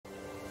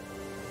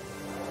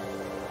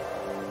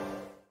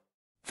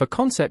For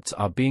concepts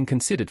are being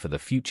considered for the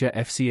future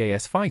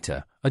FCAS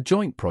fighter, a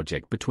joint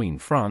project between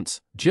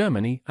France,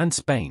 Germany, and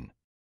Spain.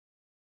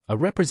 A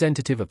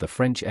representative of the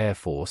French Air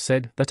Force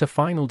said that a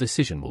final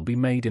decision will be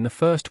made in the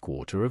first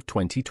quarter of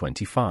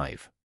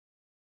 2025.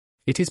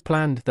 It is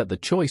planned that the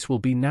choice will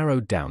be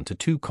narrowed down to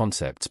 2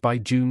 concepts by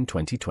June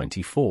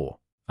 2024,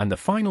 and the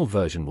final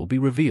version will be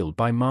revealed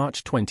by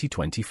March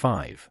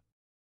 2025.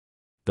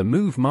 The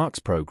move marks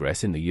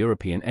progress in the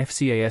European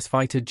FCAS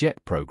fighter jet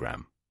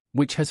program,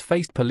 which has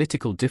faced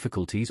political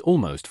difficulties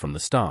almost from the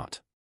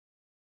start.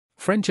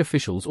 French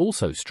officials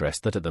also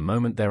stressed that at the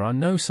moment there are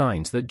no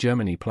signs that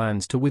Germany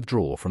plans to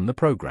withdraw from the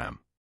program.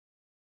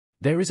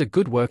 There is a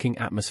good working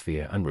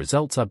atmosphere and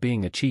results are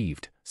being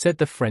achieved, said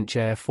the French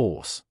Air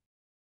Force.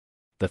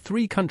 The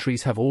 3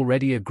 countries have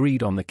already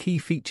agreed on the key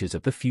features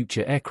of the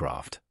future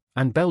aircraft,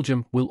 and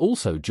Belgium will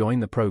also join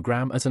the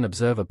program as an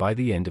observer by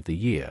the end of the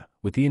year,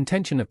 with the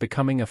intention of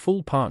becoming a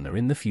full partner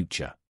in the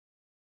future.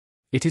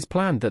 It is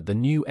planned that the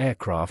new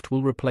aircraft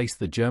will replace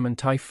the German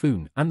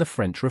Typhoon and the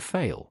French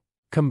Rafale,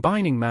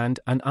 combining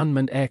manned and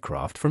unmanned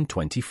aircraft from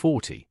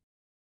 2040.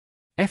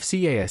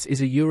 FCAS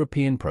is a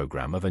European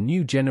program of a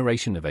new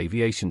generation of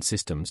aviation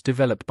systems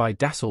developed by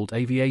Dassault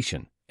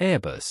Aviation,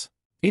 Airbus,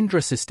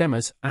 Indra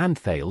Sistemas, and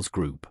Thales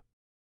Group.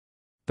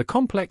 The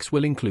complex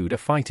will include a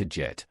fighter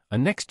jet, a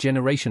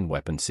next-generation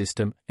weapon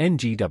system,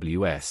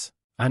 NGWS,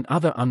 and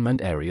other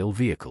unmanned aerial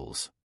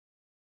vehicles.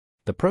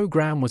 The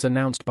program was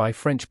announced by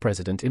French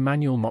President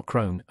Emmanuel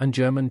Macron and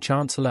German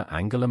Chancellor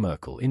Angela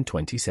Merkel in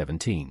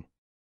 2017.